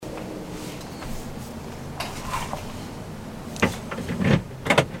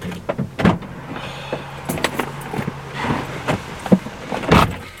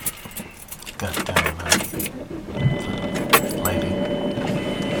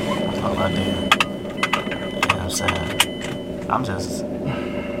But then, you know what I'm saying?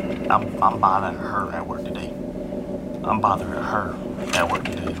 I'm bothering her at work today. I'm bothering her at work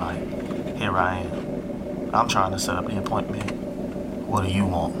today. Like, here I am. I'm trying to set up the appointment. What do you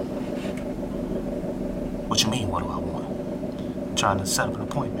want? What you mean, what do I want? I'm trying to set up an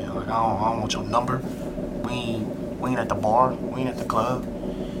appointment. Like, I don't want your number. We ain't at the bar. We ain't at the club.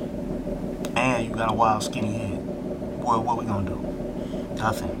 And you got a wild, skinny head. What we gonna do?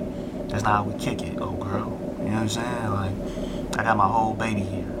 Nothing. That's not how we kick it, old girl. You know what I'm saying? Like, I got my whole baby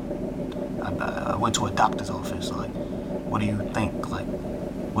here. I went to a doctor's office. Like, what do you think? Like,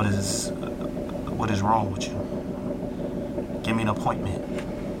 what is wrong with you? Give me an appointment.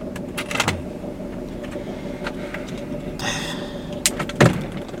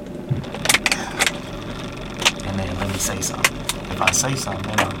 And then let me say something. If I say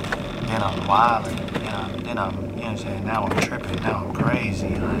something, then I'm wilding. Then I'm, you know what I'm saying? Now I'm tripping. Now I'm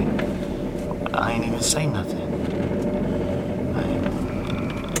crazy. Like, I ain't even say nothing.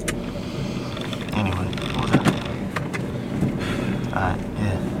 Anyway, what was that? Alright,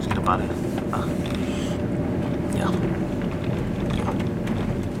 yeah, let's get up out of here. Yeah.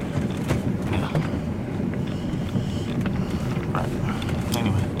 Right.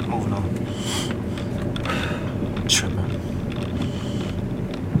 Anyway, moving on. Tripping.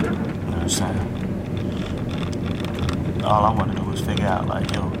 You know what I'm saying? All I want to do is figure out,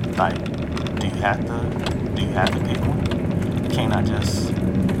 like, yo, like, do you have to pick one? Can't I just, you know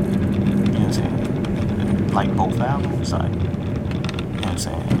what I'm saying, like both albums? Like, you know what I'm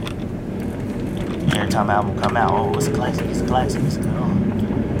saying? Every time an album come out, oh, it's a classic, it's a classic, it's a good, oh,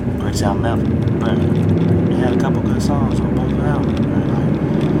 greatest album ever. But they had a couple good songs on both albums, right? Like,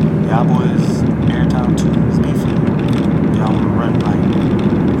 y'all boys, every time two is beefing, y'all wanna run like,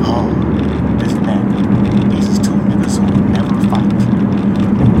 oh, this and that. These is two niggas who never fight.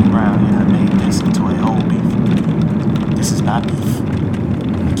 Around here, I made this into a whole beef. This is not beef.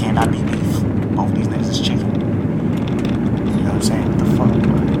 It cannot be beef. Both of these niggas is chicken. You know what I'm saying? What the fuck?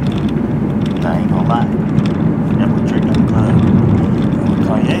 I ain't gonna lie. That would drink in the club. With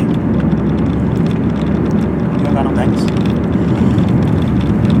Kanye. You don't got no banks.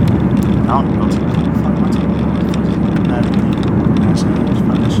 I don't go to the fuck my team. You know what I'm saying? Just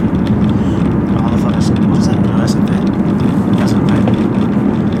fuck that shit. All the fucking shit. What is that? No, that's a bet. That's a bet.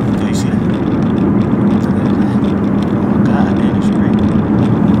 Okay, you see that? Oh god, man, it's great.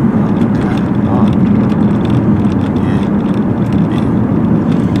 Oh god. Oh. Yeah. Man.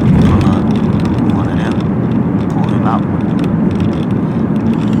 Pull up one of them. Pull him out one of them.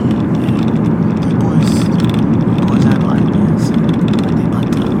 Yeah. These boys act like this. Like they about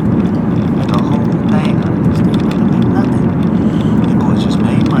to make a whole thing out of this. They about to make nothing. These boys just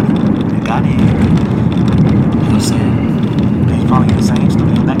made money. They got in. You know what I'm saying? They probably in the same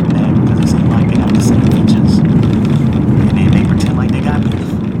studio back to back because it seems like they got the same features. And then they pretend like they got beef. You know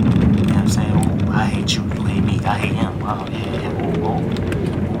what I'm saying? Oh, I hate you, you hate me, I hate him. Oh, yeah, oh.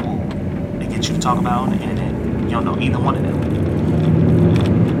 They get you to talk about on the internet. You don't know either one of them.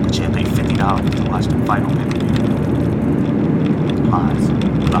 But you have to pay $50 to watch them fight on pay-per-view. Lies.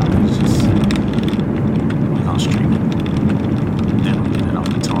 Just, we gonna stream it. Then we get it off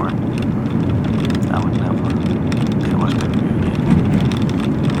the torrent. I would never pay to watch pay-per-view again.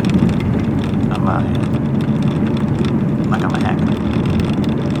 I'm out here like I'm a hacker.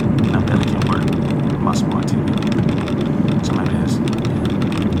 And I barely can work my smart TV. So maybe that's, yeah.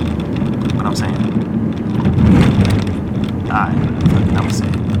 But I'm saying, I'm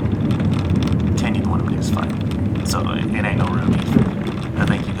saying, can't even one of them niggas fight. So it ain't no real beef. I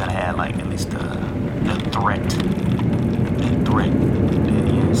think you gotta have like at least the threat. The threat. You know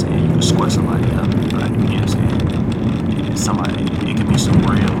what I'm saying? You can square somebody up. Like, you know what I'm saying? Yeah, somebody, it could be some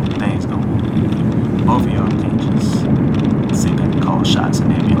real things going on. Both of y'all can't just sit back and call shots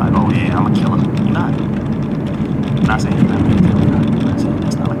and then be like, oh yeah, I'm a killer. You're not. I'm not saying you're not being a killer. I'm not saying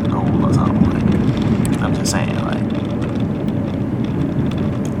that's not like a goal or something. Like, I'm just saying, like,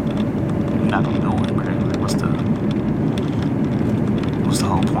 you're not gonna do it, bro. Like, what's the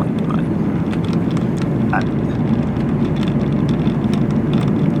whole point? Like,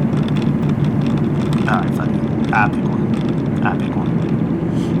 alright, fuck it. I'll pick one.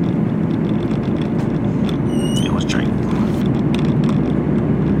 It was Drake.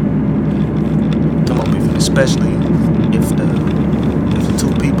 Come on, people. Especially if the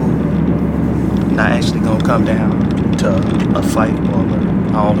two people not actually gonna come down to a fight or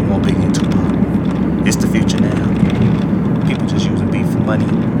I only want Biggie and Tupac. It's the future now. People just using beef for money.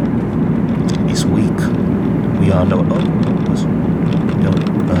 It's weak. We all know.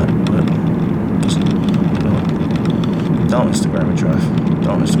 Don't Instagram and drive.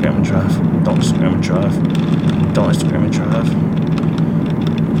 Don't Instagram and drive. Don't Instagram and drive. Don't Instagram and drive.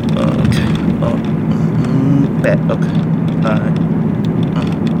 Okay. Back. Okay. Alright.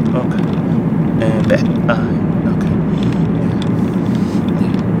 Okay. And back. Alright. Okay.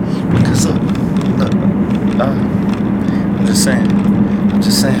 Yeah. Because look. I'm just saying. I'm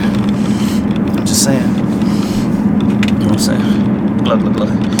just saying. You know what I'm saying? Look.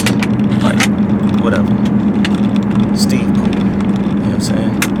 Like, whatever. Steve cool. You know what I'm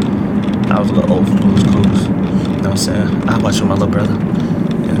saying? I was a little old for Blue's Clues. You know what I'm saying? I watch with my little brother. You know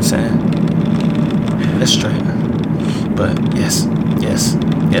what I'm saying? That's straight. But yes. You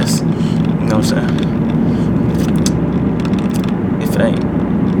know what I'm saying?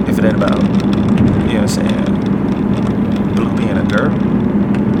 If it ain't about, you know what I'm saying, Blue being a girl,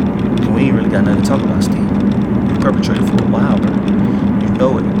 then we ain't really got nothing to talk about, Steve. You perpetrated for a while, bro. You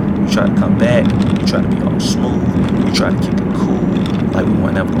know it. You try to come back. You try to be all smooth. You try to keep it cool. Like we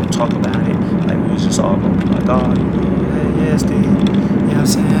weren't ever gonna talk about it. Like we was just all gonna be like, oh, hey, yeah, Steve. You know what I'm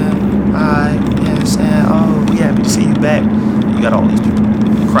saying? Alright, you know what I'm saying? Oh, we happy to see you back. You got all these people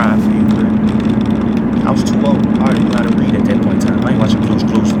crying for you, bro. I was too old. I already knew how to read at that point in time. I ain't watching Blue's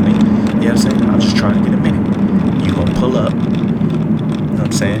Clues for me. You know what I'm saying? I'm just trying to get a minute. You gonna pull up. You know what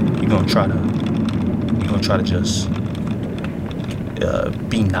I'm saying? You gonna try to just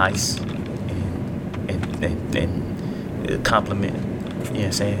be nice and compliment. You know what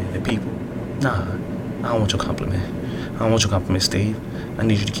I'm saying? The people. Nah, I don't want your compliment. I don't want your compliment, Steve. I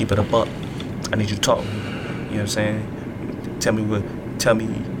need you to keep it a buck. I need you to talk. You know what I'm saying? Tell me, you know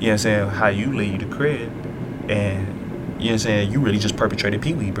what I'm saying, how you leave the crib. And, you know what I'm saying, you really just perpetrated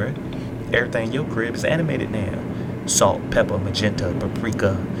Pee-wee, bruh. Everything in your crib is animated now. Salt, pepper, magenta,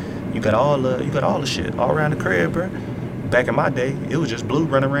 paprika. You got all the shit all around the crib, bruh. Back in my day, it was just Blue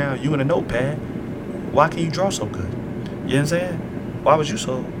running around, you in a notepad. Why can you draw so good? You know what I'm saying? Why was you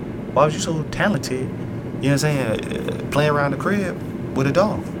so talented, you know what I'm saying, playing around the crib with a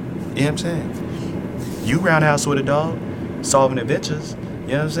dog? You know what I'm saying? You round the house with a dog, solving adventures,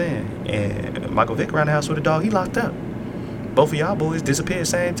 you know what I'm saying? And Michael Vick around the house with a dog, he locked up. Both of y'all boys disappeared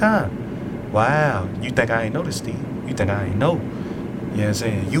same time. Wow, you think I ain't noticed, Steve? You think I ain't know? You know what I'm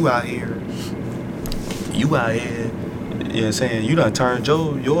saying? You out here, you know what I'm saying? You done turned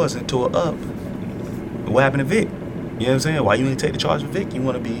yours into a up. What happened to Vic? You know what I'm saying? Why you ain't take the charge with Vic? You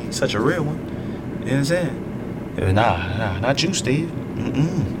want to be such a real one? You know what I'm saying? Nah, not you, Steve.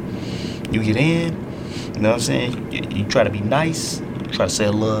 You get in, you know what I'm saying? You try to be nice, try to say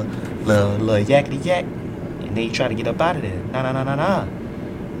a little yakety yak, and then you try to get up out of there.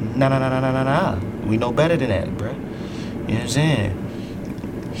 Nah. We know better than that, bruh. You know what I'm saying?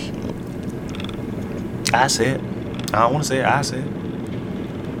 I said. I don't want to say it. I said.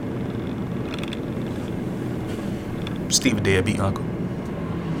 Steve a deadbeat uncle.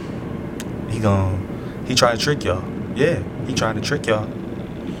 He trying to trick y'all. Yeah, he trying to trick y'all. You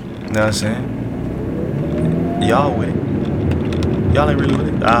know what I'm saying? Y'all with it. Y'all ain't really with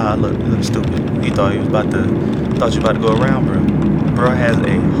it. Look stupid. He thought you was about to go around, bro. Bro has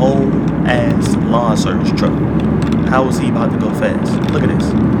a whole ass lawn service truck. How was he about to go fast? Look at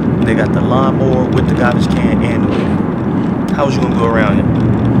this. They got the lawnmower with the garbage can and the weed. How was you gonna go around him?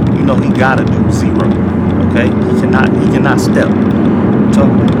 You know he gotta do 0. Okay? He cannot step. Talk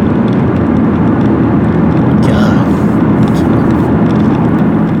about it.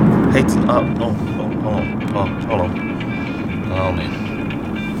 God. Hold on. Oh man.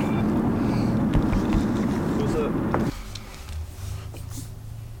 What's up?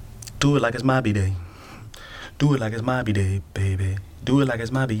 Do it like it's my B-Day. Do it like it's my B-Day, baby. Do it like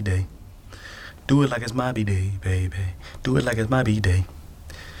it's my B-Day. Do it like it's my B-Day, baby. Do it like it's my B-Day.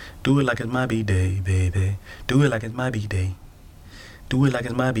 Do it like it's my B-Day, baby. Do it like it's my B-Day. Do it like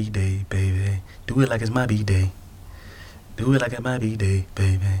it's my B-Day, baby. Do it like it's my B-Day. Do it like it's my B-Day,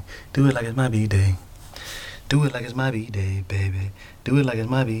 baby. Do it like it's my B-Day. Do it like it's my B-Day, baby. Do it like it's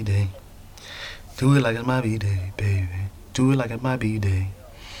my B-Day. Do it like it's my B-Day, baby. Do it like it's my B-Day.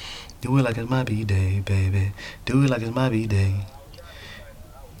 Do it like it's my B-Day, baby. Do it like it's my B-Day.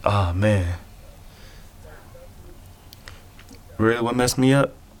 Oh, man. Really, what messed me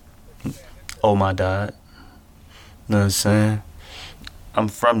up? Oh, my dad. Know what I'm saying? I'm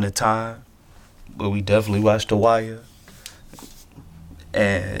from the time where we definitely watched The Wire.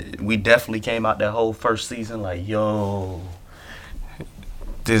 And we definitely came out that whole first season like, yo,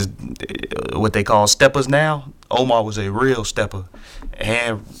 this what they call steppers now. Omar was a real stepper.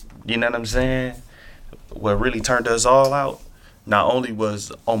 And you know what I'm saying? What really turned us all out, not only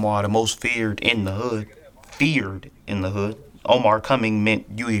was Omar the most feared in the hood, Omar coming meant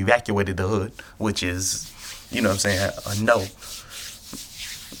you evacuated the hood, which is, you know what I'm saying, a no.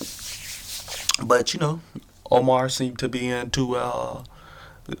 But Omar seemed to be into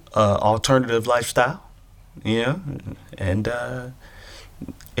alternative lifestyle. Yeah, and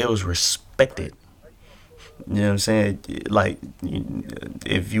it was respected. You know what I'm saying? Like,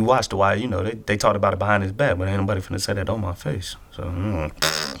 if you watch The Wire, they talked about it behind his back, but ain't nobody finna say that on my face. So,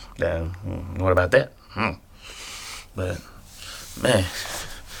 damn, what about that? But, man,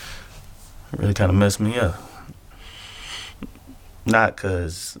 it really kind of messed me up. Not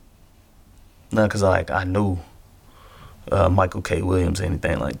cause like I knew Michael K. Williams or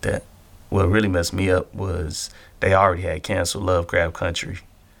anything like that. What really messed me up was they already had canceled Lovecraft Country.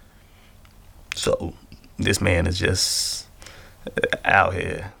 So this man is just out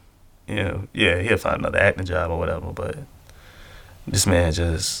here, yeah, he'll find another acting job or whatever, but this man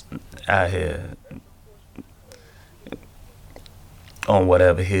just out here on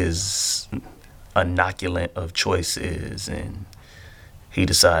whatever his inoculant of choice is, and he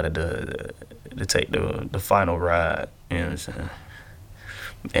decided to take the final ride. You know what I'm saying?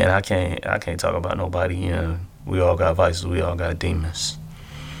 And I can't talk about nobody. We all got vices. We all got demons.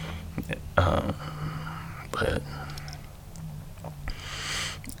 But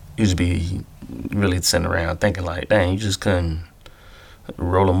you just be really sitting around thinking like, dang, you just couldn't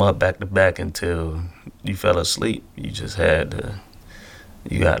roll them up back to back until you fell asleep. You just had to.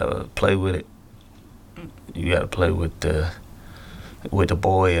 You gotta play with it. You gotta play with the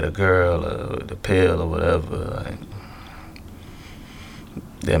boy or the girl or the pill or whatever. Like,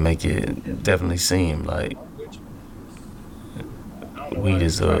 that make it definitely seem like weed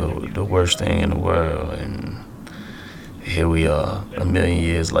is the worst thing in the world. And here we are, a million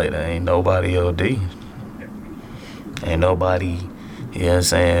years later. Ain't nobody OD. Ain't nobody, you know what I'm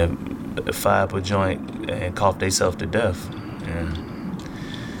saying, fire up a joint and cough themselves to death.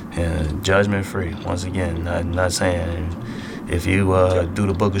 And judgment free. Once again, not saying if you do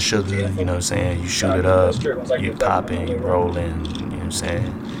the book of sugar, you know what I'm saying, you shoot it up, you popping, you rolling, you know what I'm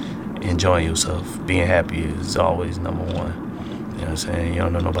saying, enjoying yourself. Being happy is always number one. You know what I'm saying? You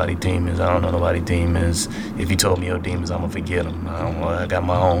don't know nobody demons. I don't know nobody demons. If you told me your demons, I'm gonna forget them. I got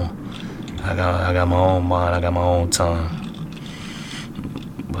my own. I got my own mind. I got my own time.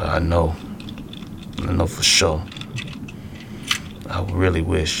 But I know for sure. I really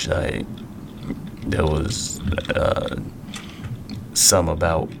wish there was some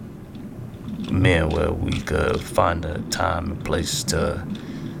about men where we could find a time and place to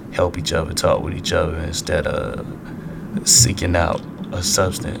help each other, talk with each other, instead of seeking out a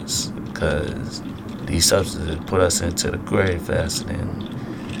substance, because these substances put us into the grave faster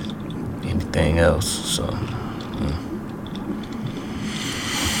than anything else. So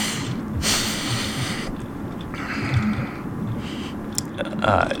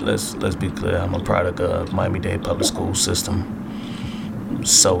alright, let's be clear. I'm a product of Miami-Dade public school system.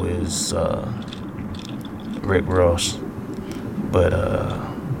 So is Rick Ross. But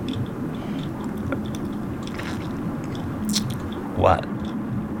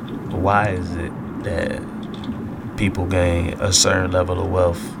why is it that people gain a certain level of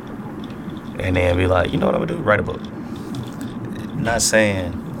wealth and then be like, you know what I'm gonna do? Write a book. Not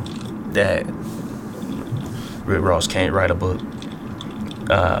saying that Rick Ross can't write a book.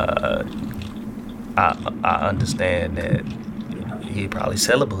 I understand that he'd probably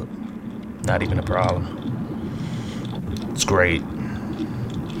sell a book. Not even a problem. It's great.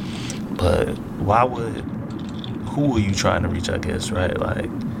 But who are you trying to reach, I guess, right? Like,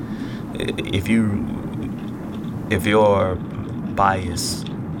 if your bias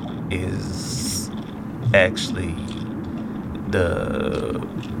is actually the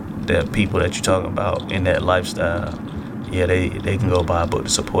people that you're talking about in that lifestyle, yeah, they can go buy a book to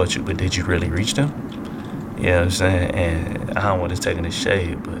support you, but did you really reach them? You know what I'm saying? And I don't want this taking a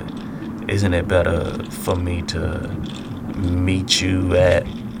shade, but isn't it better for me to meet you at,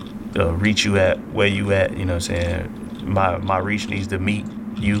 reach you at where you at? You know what I'm saying? My reach needs to meet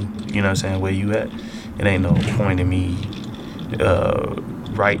you. You know what I'm saying? Where you at? It ain't no point in me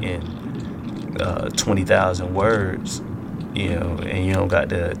writing 20,000 words, and you don't got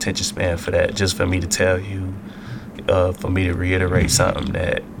the attention span for that, just for me to tell you, for me to reiterate something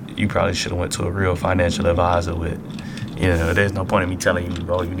that you probably should have went to a real financial advisor with. There's no point in me telling you,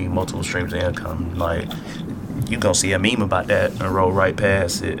 oh, you need multiple streams of income. Like, you gonna see a meme about that and roll right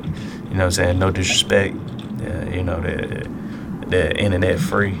past it. You know what I'm saying? No disrespect. The internet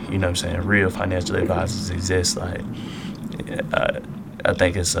free. You know what I'm saying? Real financial advisors exist. Like, I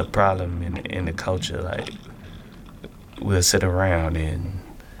think it's a problem in the culture. Like, we'll sit around and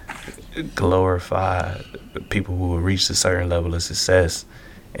glorify people who have reached a certain level of success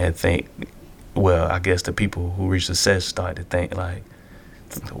and think, well, I guess the people who reach success start to think like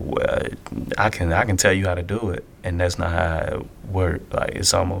Well, I can tell you how to do it, and that's not how it worked. Like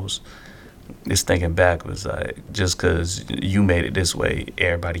it's thinking backwards. Like just because you made it this way,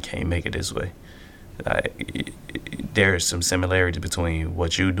 everybody can't make it this way. Like there is some similarity between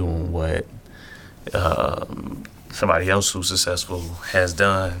what you do and what somebody else who's successful has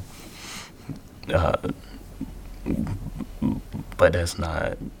done, but that's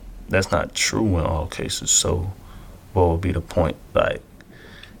not true in all cases. So, what would be the point? Like,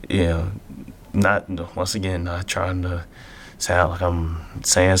 yeah, not once again, not trying to sound like I'm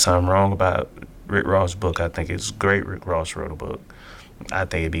saying something wrong about Rick Ross' book. I think it's great. Rick Ross wrote a book. I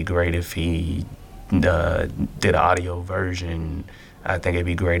think it'd be great if he did an audio version. I think it'd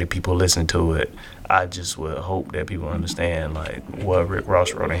be great if people listen to it. I just would hope that people understand, like, what Rick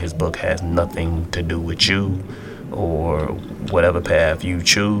Ross wrote in his book has nothing to do with you or whatever path you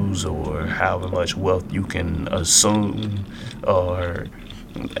choose or however much wealth you can assume or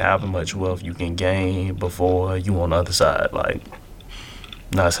however much wealth you can gain before you on the other side. Like,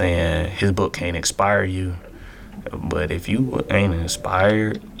 not saying his book can't inspire you, but if you ain't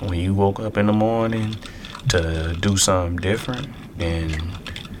inspired when you woke up in the morning to do something different, then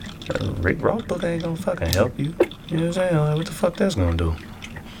Rick Ross book ain't gonna fucking help you. You know what I'm saying? Like, what the fuck that's gonna do?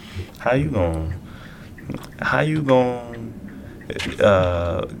 How you gonna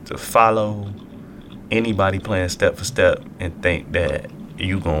follow anybody playing step for step and think that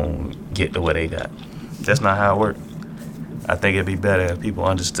you gonna get to where they got? That's not how it works. I think it'd be better if people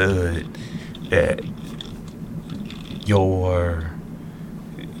understood that your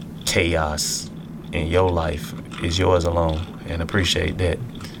chaos in your life is yours alone and appreciate that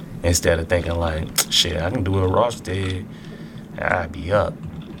instead of thinking like, shit, I can do what Ross did, I'd be up.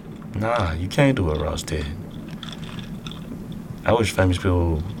 Nah, you can't do what Ross did. I wish famous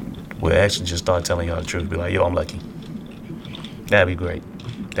people would actually just start telling y'all the truth. Be like, yo, I'm lucky. That'd be great.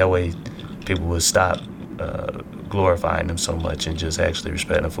 That way people would stop glorifying them so much and just actually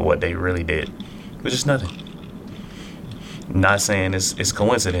respect them for what they really did, which is nothing. Not saying it's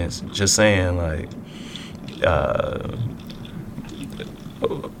coincidence, just saying like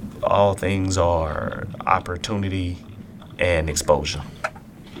all things are opportunity and exposure.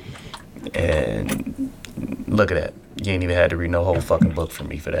 And look at that. You ain't even had to read no whole fucking book for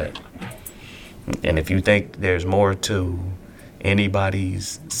me for that. And if you think there's more to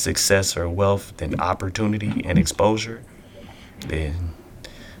anybody's success or wealth than opportunity and exposure, then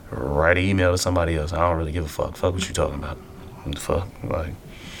write an email to somebody else. I don't really give a fuck. Fuck what you talking about. What the fuck? Like,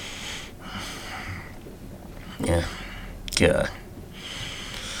 yeah. God.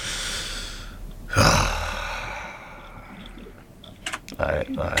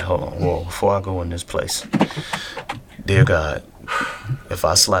 Alright, hold on. Whoa, before I go in this place, dear God, if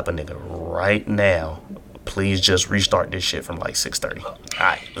I slap a nigga right now, please just restart this shit from like 6:30.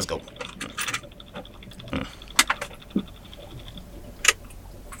 Alright, let's go.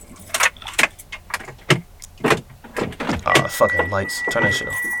 Fucking lights. Turn that shit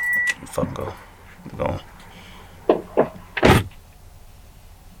off. Fucking go. Go on.